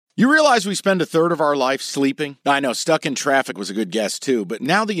You realize we spend a third of our life sleeping? I know, stuck in traffic was a good guess too, but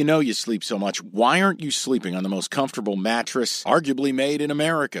now that you know you sleep so much, why aren't you sleeping on the most comfortable mattress arguably made in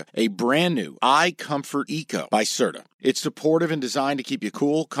America? A brand new iComfort Eco by Serta. It's supportive and designed to keep you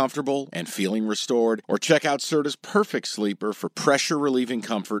cool, comfortable, and feeling restored. Or check out Serta's Perfect Sleeper for pressure-relieving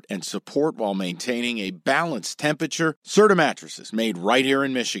comfort and support while maintaining a balanced temperature. Serta mattresses made right here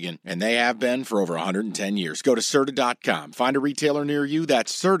in Michigan, and they have been for over 110 years. Go to Serta.com. Find a retailer near you.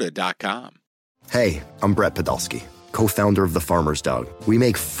 That's Serta.com. Hey, I'm Brett Podolsky, co-founder of The Farmer's Dog. We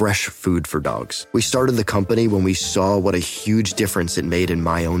make fresh food for dogs. We started the company when we saw what a huge difference it made in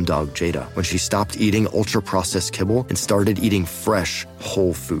my own dog, Jada, when she stopped eating ultra-processed kibble and started eating fresh,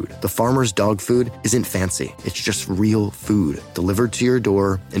 whole food. The Farmer's Dog food isn't fancy. It's just real food delivered to your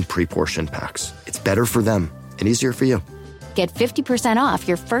door in pre-portioned packs. It's better for them and easier for you. Get 50% off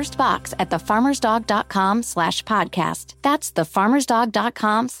your first box at thefarmersdog.com/podcast. That's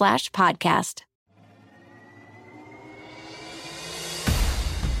thefarmersdog.com/podcast.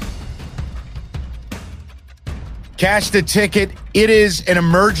 Cash the ticket. It is an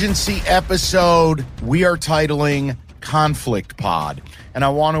emergency episode we are titling Conflict Pod. And I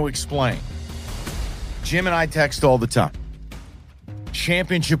want to explain. Jim and I text all the time.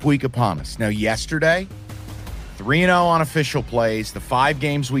 Championship week upon us. Now, yesterday, 3-0 on official plays. The 5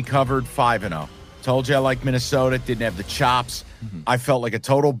 games we covered, 5-0. Told you I like Minnesota. Didn't have the chops. I felt like a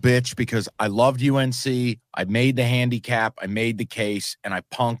total bitch because I loved UNC. I made the handicap. I made the case, and I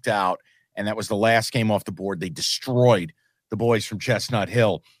punked out. And that was the last game off the board. They destroyed the boys from Chestnut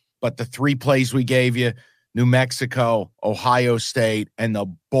Hill. But the 3 plays we gave you, New Mexico, Ohio State, and the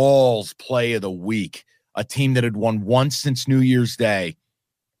Balls play of the week, a team that had won once since New Year's Day,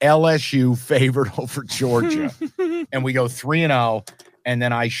 LSU favored over Georgia. And we go 3-0. And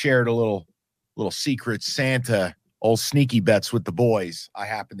then I shared a little secret Santa, old sneaky bets with the boys. I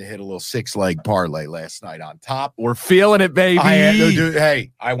happened to hit a little 6-leg parlay last night on top. We're feeling it, baby.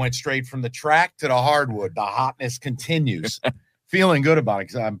 I went straight from the track to the hardwood. The hotness continues. Feeling good about it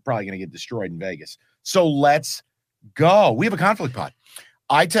because I'm probably going to get destroyed in Vegas. So let's go. We have a conflict pod.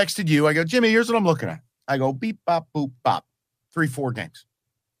 I texted you. I go, Jimmy, here's what I'm looking at. I go, beep, bop, boop, bop. 3-4 games.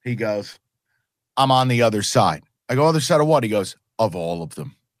 He goes, I'm on the other side. I go, other side of what? He goes, of all of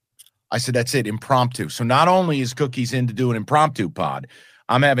them. I said, that's it, impromptu. So not only is Cookies in to do an impromptu pod,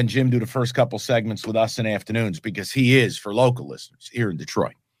 I'm having Jim do the first couple segments with us in afternoons because he is, for local listeners here in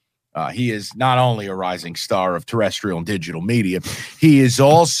Detroit, he is not only a rising star of terrestrial and digital media, he is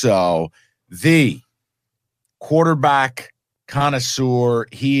also the quarterback connoisseur.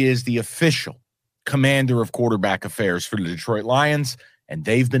 He is the official commander of quarterback affairs for the Detroit Lions, and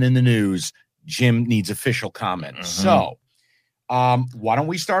they've been in the news. Jim needs official comment. So why don't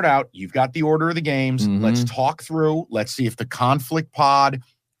we start out? You've got the order of the games. Let's talk through. Let's see if the conflict pod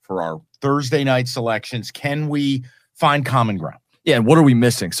for our Thursday night selections, can we find common ground? Yeah, and what are we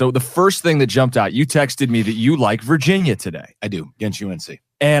missing? So the first thing that jumped out, you texted me that you like Virginia today. I do, against UNC.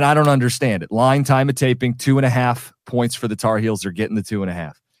 And I don't understand it. Line, time of taping, 2.5 points for the Tar Heels. They're getting the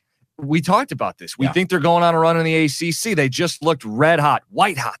 2.5. We talked about this. We think they're going on a run in the ACC. They just looked red hot,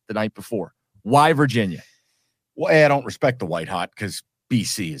 white hot the night before. Why Virginia? Well, I don't respect the white hot because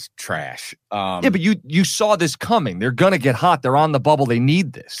BC is trash. Yeah, but you saw this coming. They're going to get hot. They're on the bubble. They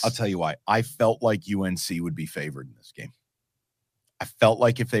need this. I'll tell you why. I felt like UNC would be favored in this game. I felt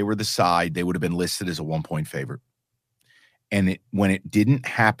like if they were the side, they would have been listed as a 1-point favorite. And when it didn't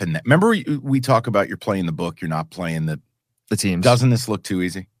happen, remember we talk about you're playing the book, you're not playing the teams. Doesn't this look too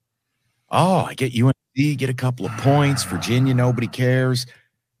easy? Oh, I get UNC, get a couple of points. Virginia, nobody cares.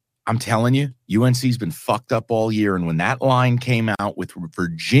 I'm telling you, UNC's been fucked up all year. And when that line came out with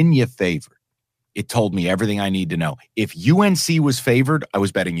Virginia favored, it told me everything I need to know. If UNC was favored, I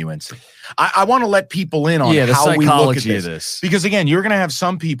was betting UNC. I want to let people in on how we look at this. Because, again, you're going to have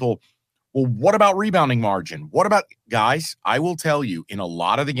some people, well, what about rebounding margin? What about – guys, I will tell you, in a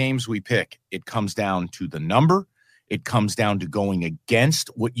lot of the games we pick, it comes down to the number. It comes down to going against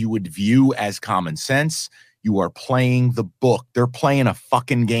what you would view as common sense. You are playing the book. They're playing a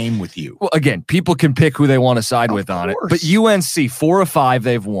fucking game with you. Well, again, people can pick who they want to side with on it. But UNC, 4 of 5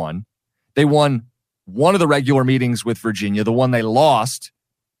 they've won. They won one of the regular meetings with Virginia. The one they lost,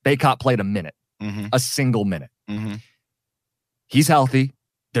 Baycott played a minute, a single minute. He's healthy.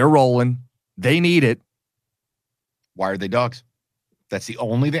 They're rolling. They need it. Why are they dogs? That's the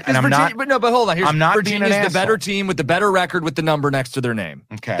only thing. And I'm not. But hold on. I'm not. Virginia's the better team with the better record with the number next to their name.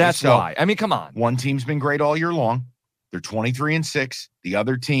 Okay, that's why. I mean, come on. One team's been great all year long. They're 23-6. The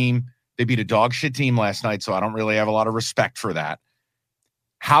other team, they beat a dog shit team last night, so I don't really have a lot of respect for that.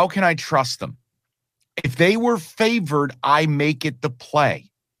 How can I trust them? If they were favored, I make it the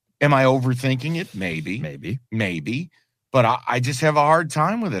play. Am I overthinking it? Maybe. But I just have a hard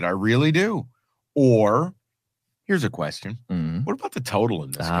time with it. I really do. Or here's a question. Mm-hmm. What about the total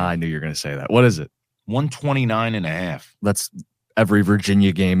in this game? I knew you were going to say that. What is it? 129.5. That's every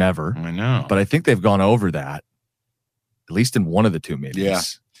Virginia game ever. I know. But I think they've gone over that, at least in one of the two meetings. Yeah.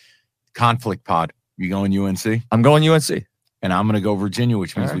 Conflict pod. You going UNC? I'm going UNC. And I'm going to go Virginia,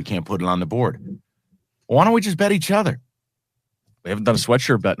 which means we can't put it on the board. Why don't we just bet each other? We haven't done a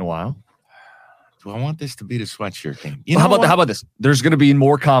sweatshirt bet in a while. Do I want this to be the sweatshirt game? How about this? There's going to be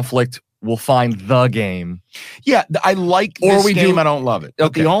more conflict. We'll find the game. Yeah, I like this game. I don't love it. But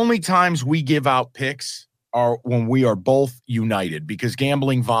Okay. the only times we give out picks are when we are both united because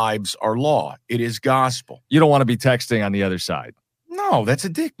gambling vibes are law. It is gospel. You don't want to be texting on the other side. No, that's a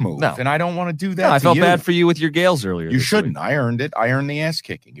dick move. No. And I don't want to do that. No, I to felt you. bad for you with your Gales earlier. You this shouldn't. week. I earned it. I earned the ass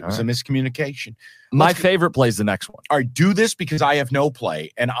kicking. It was a miscommunication. My favorite play is the next one. All right, do this because I have no play,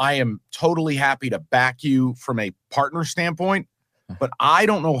 and I am totally happy to back you from a partner standpoint, but I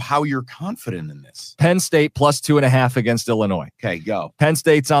don't know how you're confident in this. Penn State plus 2.5 against Illinois. Okay, go. Penn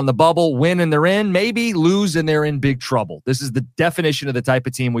State's on the bubble, win and they're in, maybe lose and they're in big trouble. This is the definition of the type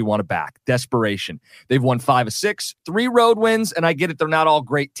of team we want to back. Desperation. They've won 5 of 6, 3 road wins, and I get it, they're not all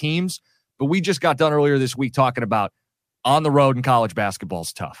great teams, but we just got done earlier this week talking about on the road in college basketball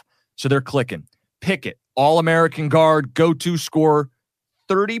is tough. So they're clicking. Pickett, All-American guard, go-to scorer,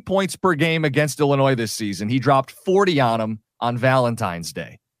 30 points per game against Illinois this season. He dropped 40 on them on Valentine's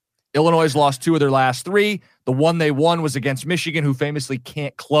Day. Illinois has lost 2 of their last 3. The one they won was against Michigan, who famously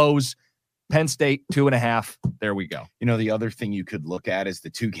can't close. Penn State, 2.5. There we go. You know, the other thing you could look at is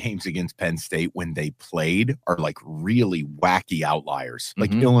the 2 games against Penn State when they played are like really wacky outliers.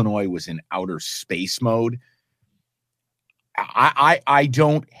 Like Illinois was in outer space mode. I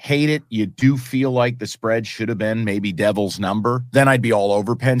don't hate it. You do feel like the spread should have been maybe Devil's number. Then I'd be all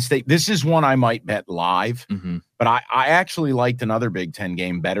over Penn State. This is one I might bet live, but I actually liked another Big Ten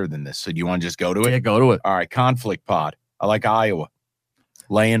game better than this. So do you want to just go to it? Yeah, go to it. All right, conflict pod. I like Iowa.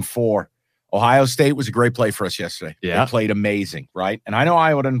 Laying 4. Ohio State was a great play for us yesterday. Yeah. They played amazing, right? And I know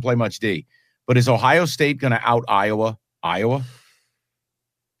Iowa didn't play much D, but is Ohio State going to out Iowa?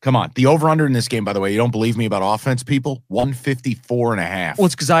 Come on. The over-under in this game, by the way, you don't believe me about offense, people? 154.5. Well,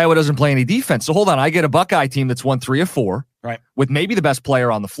 it's because Iowa doesn't play any defense. So hold on. I get a Buckeye team that's won 3 of 4. Right. With maybe the best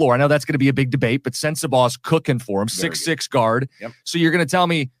player on the floor. I know that's going to be a big debate, but Sensabaugh's cooking for him. 6'6" guard. Yep. So you're going to tell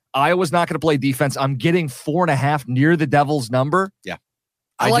me Iowa's not going to play defense. I'm getting 4.5 near the Devil's number. Yeah.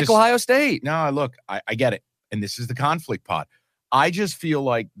 I like Ohio State. No, look, I get it. And this is the conflict pot. I just feel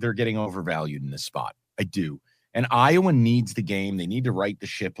like they're getting overvalued in this spot. I do. And Iowa needs the game. They need to right the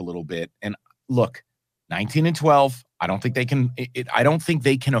ship a little bit. And look, 19-12. I don't think they can. I don't think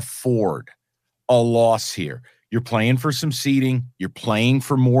they can afford a loss here. You're playing for some seeding. You're playing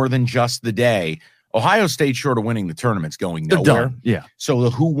for more than just the day. Ohio State, short of winning the tournament's going nowhere. They're done. Yeah. So the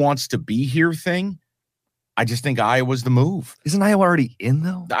who wants to be here thing, I just think Iowa's the move. Isn't Iowa already in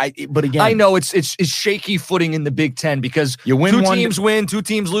though? But again, I know it's shaky footing in the Big Ten because you win 2 one teams win, 2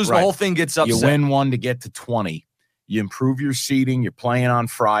 teams lose. Right. The whole thing gets upset. You win one to get to 20. You improve your seeding. You're playing on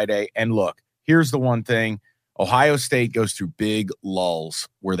Friday. And look, here's the one thing. Ohio State goes through big lulls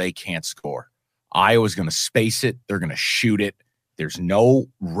where they can't score. Iowa's going to space it. They're going to shoot it. There's no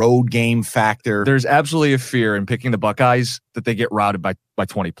road game factor. There's absolutely a fear in picking the Buckeyes that they get routed by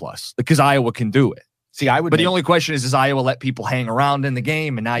 20 plus because Iowa can do it. See, I would. But the only question is Iowa let people hang around in the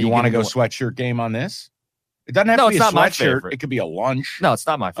game? And now you want to go sweatshirt game on this? It doesn't have to be a sweatshirt. It could be a lunch. No, it's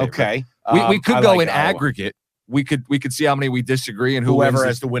not my favorite. Okay. We could go in aggregate. We could see how many we disagree and whoever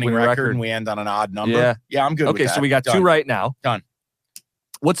has the winning record and we end on an odd number. Yeah, I'm good with that. Okay, so we got 2 right now. Done.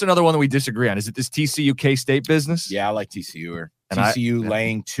 What's another one that we disagree on? Is it this TCU K-State business? Yeah, I like TCU here. And TCU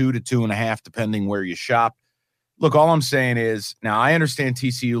laying 2 to 2.5, depending where you shop. Look, all I'm saying is, now I understand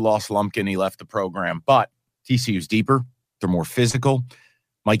TCU lost Lumpkin. He left the program, but TCU's deeper. They're more physical.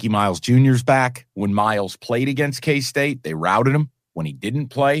 Mikey Miles Jr.'s back. When Miles played against K-State, they routed him. When he didn't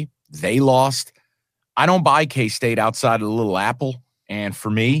play, they lost. I don't buy K-State outside of the Little Apple. And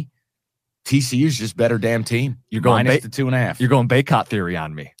for me, TCU's just better damn team. You're going minus the 2.5. You're going Baycott theory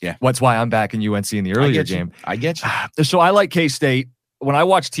on me. Yeah. That's why I'm back in UNC in the earlier game. I get you. So I like K-State. When I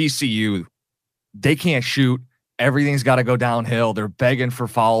watch TCU, they can't shoot. Everything's got to go downhill. They're begging for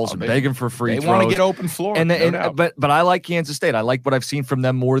fouls, begging for free throws. They want to get open floor. But I like Kansas State. I like what I've seen from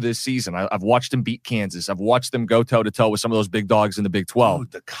them more this season. I've watched them beat Kansas. I've watched them go toe-to-toe with some of those big dogs in the Big 12.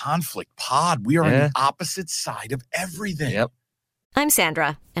 Dude, the conflict pod. We are on the opposite side of everything. Yep. I'm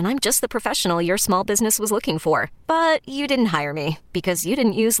Sandra, and I'm just the professional your small business was looking for. But you didn't hire me because you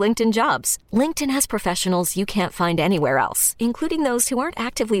didn't use LinkedIn Jobs. LinkedIn has professionals you can't find anywhere else, including those who aren't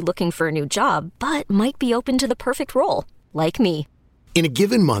actively looking for a new job, but might be open to the perfect role, like me. In a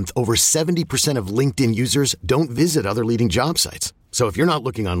given month, over 70% of LinkedIn users don't visit other leading job sites. So if you're not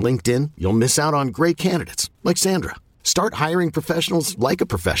looking on LinkedIn, you'll miss out on great candidates like Sandra. Start hiring professionals like a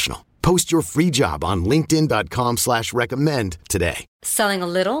professional. Post your free job on linkedin.com/recommend today. Selling a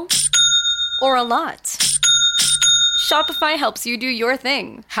little or a lot? Shopify helps you do your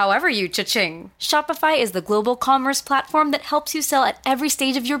thing, however you cha-ching. Shopify is the global commerce platform that helps you sell at every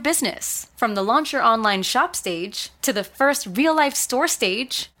stage of your business. From the launch your online shop stage, to the first real-life store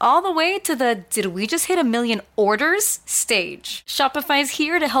stage, all the way to the did we just hit 1 million orders stage. Shopify is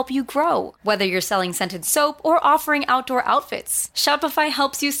here to help you grow. Whether you're selling scented soap or offering outdoor outfits, Shopify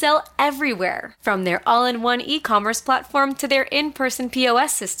helps you sell everywhere. From their all-in-one e-commerce platform to their in-person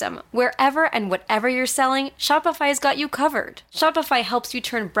POS system, wherever and whatever you're selling, Shopify's got you covered. Shopify helps you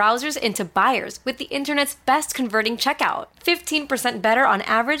turn browsers into buyers with the internet's best converting checkout. 15% better on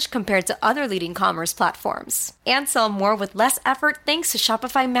average compared to other leading commerce platforms. And sell more with less effort thanks to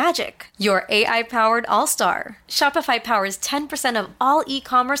Shopify Magic, your AI-powered all-star. Shopify powers 10% of all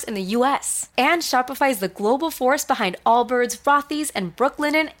e-commerce in the US. And Shopify is the global force behind Allbirds, Rothy's, and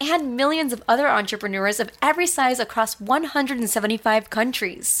Brooklinen, and millions of other entrepreneurs of every size across 175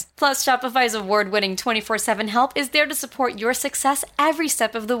 countries. Plus, Shopify's award-winning 24/7 help is there to support your success every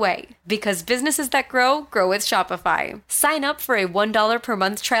step of the way. Because businesses that grow, grow with Shopify. Sign up for a $1 per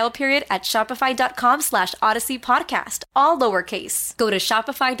month trial period at shopify.com/Odyssey Podcast, all lowercase. Go to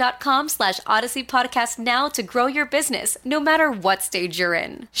shopify.com/Odyssey Podcast now to grow your business, no matter what stage you're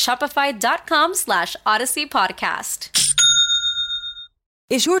in. Shopify.com/Odyssey Podcast.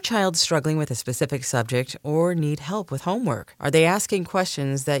 Is your child struggling with a specific subject or need help with homework? Are they asking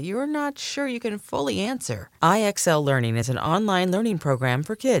questions that you're not sure you can fully answer? IXL Learning is an online learning program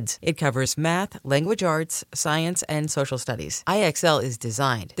for kids. It covers math, language arts, science, and social studies. IXL is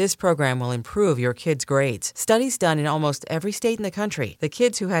designed. This program will improve your kids' grades. Studies done in almost every state in the country. The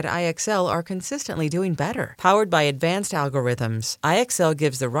kids who had IXL are consistently doing better. Powered by advanced algorithms, IXL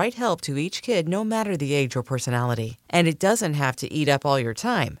gives the right help to each kid no matter the age or personality. And it doesn't have to eat up all your time.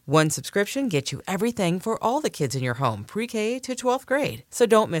 One subscription gets you everything for all the kids in your home, pre-K to 12th grade. So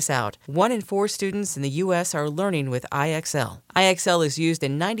don't miss out. 1 in 4 students in the U.S. are learning with IXL. IXL is used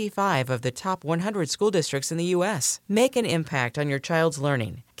in 95 of the top 100 school districts in the U.S. Make an impact on your child's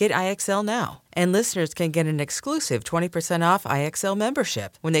learning. Get IXL now. And listeners can get an exclusive 20% off IXL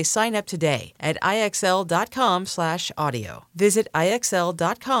membership when they sign up today at IXL.com/audio. Visit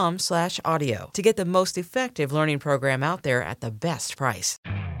IXL.com/audio to get the most effective learning program out there at the best price.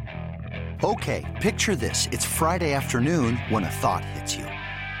 Okay, picture this. It's Friday afternoon when a thought hits you.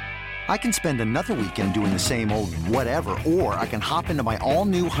 I can spend another weekend doing the same old whatever, or I can hop into my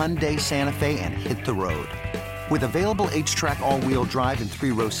all-new Hyundai Santa Fe and hit the road. With available H-Track all-wheel drive and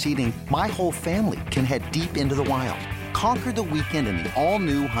 3-row seating, my whole family can head deep into the wild. Conquer the weekend in the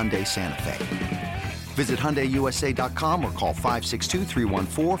all-new Hyundai Santa Fe. Visit HyundaiUSA.com or call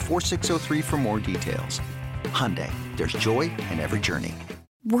 562-314-4603 for more details. Hyundai, there's joy in every journey.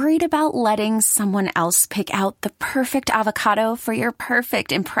 Worried about letting someone else pick out the perfect avocado for your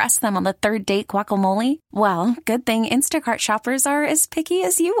perfect impress them on the third date guacamole? Well, good thing Instacart shoppers are as picky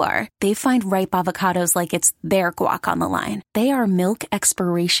as you are. They find ripe avocados like it's their guac on the line. They are milk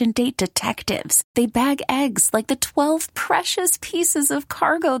expiration date detectives. They bag eggs like the 12 precious pieces of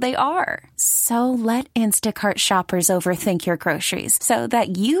cargo they are. So let Instacart shoppers overthink your groceries so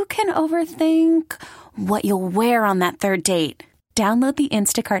that you can overthink what you'll wear on that third date. Download the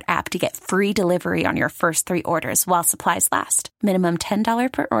Instacart app to get free delivery on your first 3 orders while supplies last. Minimum $10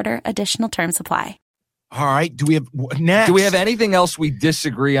 per order. Additional terms apply. All right. Do we have next? Do we have anything else we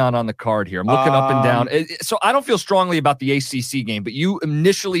disagree on the card here? I'm looking up and down. So I don't feel strongly about the ACC game, but you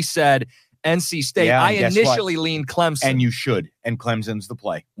initially said NC State. Yeah, I initially leaned Clemson. And you should. And Clemson's the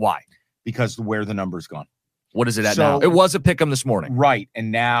play. Why? Because where the number's gone. What is it at now? It was a pick 'em this morning. Right. And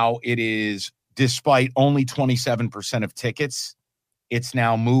now it is, despite only 27% of tickets, it's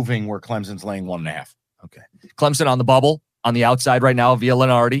now moving where Clemson's laying 1.5. Okay. Clemson on the bubble, on the outside right now via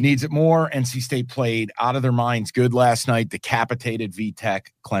Lenardi. Needs it more. NC State played out of their minds good last night. Decapitated VTech.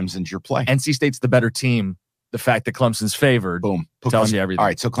 Clemson's your play. NC State's the better team. The fact that Clemson's favored, boom, tells you everything. All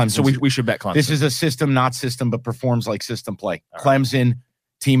right, so Clemson. So we should bet Clemson. This is a system, not system, but performs like system play. All Clemson, right.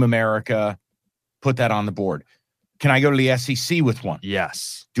 Team America, put that on the board. Can I go to the SEC with one?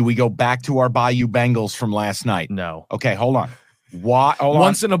 Yes. Do we go back to our Bayou Bengals from last night? No. Okay, hold on. Why?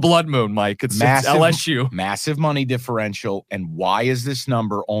 Once in a blood moon, Mike. It's LSU. Massive money differential. And why is this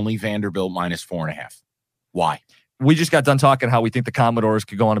number only Vanderbilt minus 4.5? Why? We just got done talking how we think the Commodores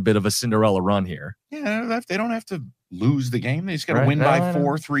could go on a bit of a Cinderella run here. Yeah, they don't have to lose the game. They just got to win by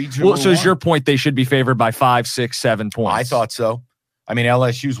 4, 3, 2. Well, so is your point they should be favored by 5, 6, 7 points? I thought so. I mean,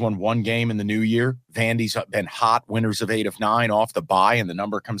 LSU's won one game in the new year. Vandy's been hot, winners of 8 of 9 off the bye, and the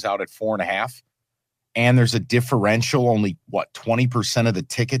number comes out at 4.5. And there's a differential, only, 20% of the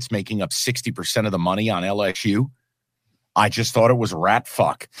tickets making up 60% of the money on LSU. I just thought it was rat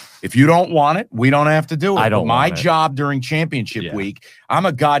fuck. If you don't want it, we don't have to do it. I don't. My job during championship week, I'm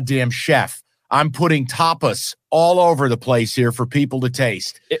a goddamn chef. I'm putting tapas all over the place here for people to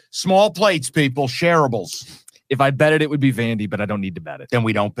taste. Small plates, people, shareables. If I bet it, it would be Vandy, but I don't need to bet it. Then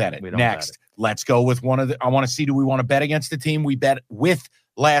we don't bet it. Next, let's go with one of the. I want to see, do we want to bet against the team we bet with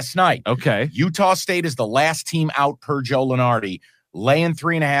last night? Okay. Utah State is the last team out per Joe Lunardi, laying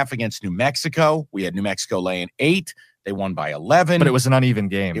 3.5 against New Mexico. We had New Mexico laying 8. They won by 11. But it was an uneven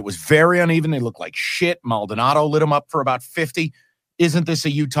game. It was very uneven. They looked like shit. Maldonado lit them up for about 50. Isn't this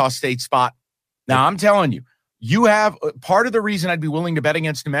a Utah State spot? Now, I'm telling you, you have part of the reason I'd be willing to bet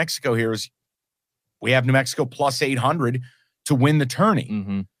against New Mexico here is we have New Mexico plus 800 to win the tourney.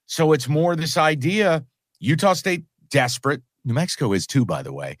 Mm-hmm. So it's more this idea, Utah State desperate. New Mexico is too, by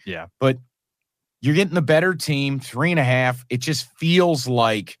the way. Yeah. But you're getting the better team, 3.5. It just feels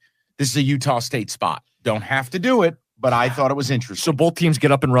like this is a Utah State spot. Don't have to do it, but I thought it was interesting. So both teams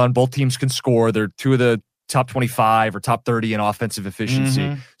get up and run. Both teams can score. They're two of the top 25 or top 30 in offensive efficiency.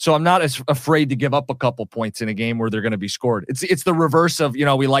 Mm-hmm. So I'm not as afraid to give up a couple points in a game where they're going to be scored. It's the reverse of,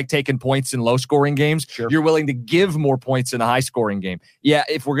 we like taking points in low-scoring games. Sure. You're willing to give more points in a high-scoring game. Yeah,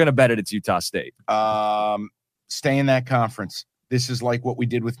 if we're going to bet it, it's Utah State. Stay in that conference. This is like what we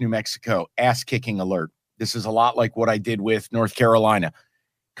did with New Mexico. Ass-kicking alert. This is a lot like what I did with North Carolina.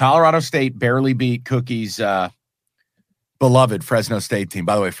 Colorado State barely beat Cookie's beloved Fresno State team.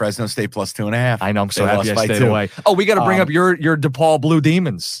 By the way, Fresno State plus 2.5. I know. I'm so happy I stayed away. Oh, we got to bring up your DePaul Blue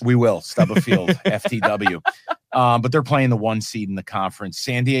Demons. We will. Stubba Field, FTW. But they're playing the 1 seed in the conference.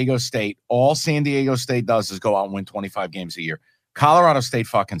 San Diego State. All San Diego State does is go out and win 25 games a year. Colorado State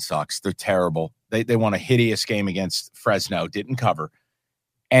fucking sucks. They're terrible. They won a hideous game against Fresno. Didn't cover.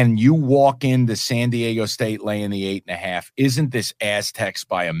 And you walk into San Diego State laying the 8.5. Isn't this Aztecs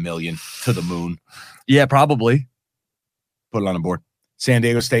by a million to the moon? Yeah, probably. Put it on the board. San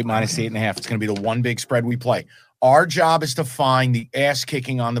Diego State minus 8.5. It's going to be the one big spread we play. Our job is to find the ass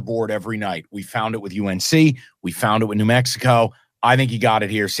kicking on the board every night. We found it with UNC. We found it with New Mexico. I think you got it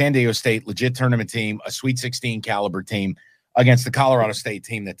here. San Diego State, legit tournament team, a Sweet 16 caliber team against the Colorado State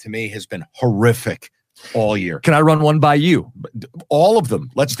team that to me has been horrific all year. Can I run one by you? All of them.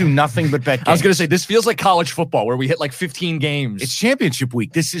 Let's do nothing but bet games. I was going to say, this feels like college football where we hit like 15 games. It's championship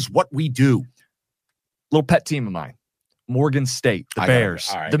week. This is what we do. Little pet team of mine. Morgan State, the Bears,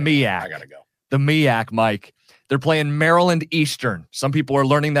 the MEAC. I got to go. The MEAC, Mike. They're playing Maryland Eastern. Some people are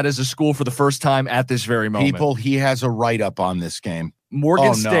learning that as a school for the first time at this very moment. He has a write-up on this game.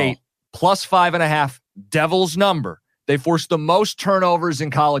 Morgan State, plus 5.5, Devils number. They force the most turnovers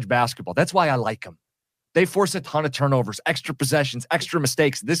in college basketball. That's why I like them. They force a ton of turnovers, extra possessions, extra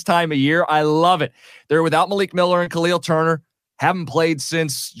mistakes. This time of year, I love it. They're without Malik Miller and Khalil Turner. Haven't played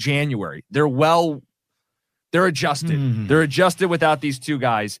since January. They're adjusted. They're adjusted without these two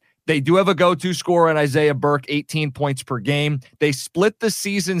guys. They do have a go-to scorer in Isaiah Burke, 18 points per game. They split the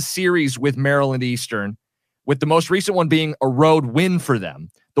season series with Maryland Eastern, with the most recent one being a road win for them.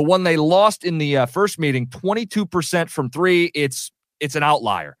 The one they lost in the first meeting, 22% from three. It's an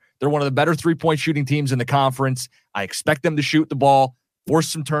outlier. They're one of the better three-point shooting teams in the conference. I expect them to shoot the ball, force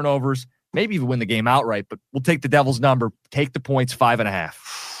some turnovers, maybe even win the game outright, but we'll take the Devils number, take the points, 5.5.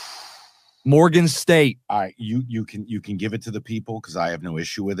 Morgan State. All right, you can give it to the people because I have no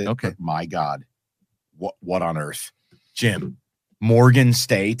issue with it. Okay. But my God, what on earth? Jim, Morgan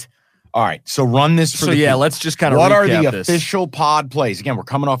State. All right, so run this for people. Let's just kind of what are recap the this. Official pod plays? Again, we're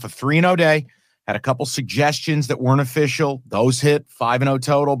coming off a 3-0 day. Had a couple suggestions that weren't official. Those hit 5-0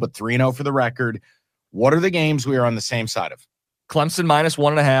 total, but 3-0 for the record. What are the games we are on the same side of? Clemson minus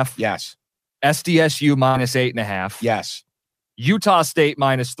 1.5. Yes. SDSU minus 8.5. Yes. Utah State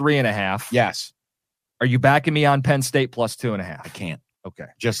minus 3.5. Yes. Are you backing me on Penn State plus 2.5? I can't. Okay.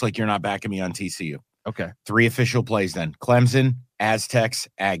 Just like you're not backing me on TCU. Okay. 3 official plays then. Clemson, Aztecs,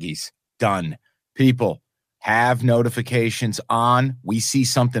 Aggies. Done. People, have notifications on. We see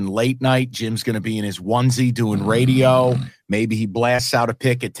something late night. Jim's going to be in his onesie doing radio. Maybe he blasts out a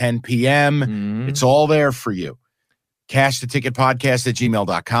pick at 10 p.m. It's all there for you.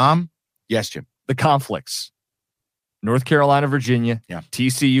 CashTheTicketPodcast@gmail.com. Yes, Jim. The conflicts. North Carolina, Virginia, yeah.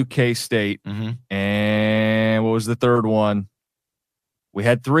 TCU, K-State, and what was the third one? We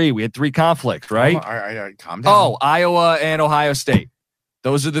had three. We had three conflicts, right? All right, calm down. Oh, Iowa and Ohio State.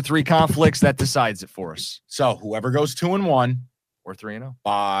 Those are the three conflicts that decides it for us. So whoever goes 2-1 or 3-0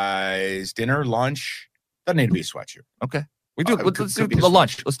 buys dinner, lunch. Doesn't need to be a sweatshirt. Okay. We do. Let's do a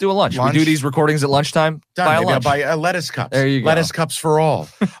lunch. Let's do a lunch. We do these recordings at lunchtime. Buy a lunch. Buy lettuce cups. There you go. Lettuce cups for all.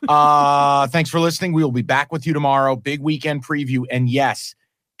 Thanks for listening. We will be back with you tomorrow. Big weekend preview. And yes,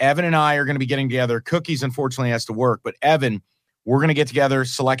 Evan and I are going to be getting together. Cookies, unfortunately, has to work. But Evan, we're going to get together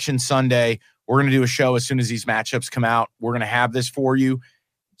Selection Sunday. We're going to do a show as soon as these matchups come out. We're going to have this for you.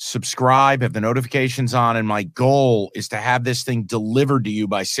 Subscribe, have the notifications on. And my goal is to have this thing delivered to you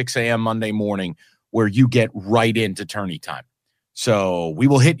by 6 a.m. Monday morning, where you get right into tourney time. So we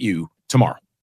will hit you tomorrow.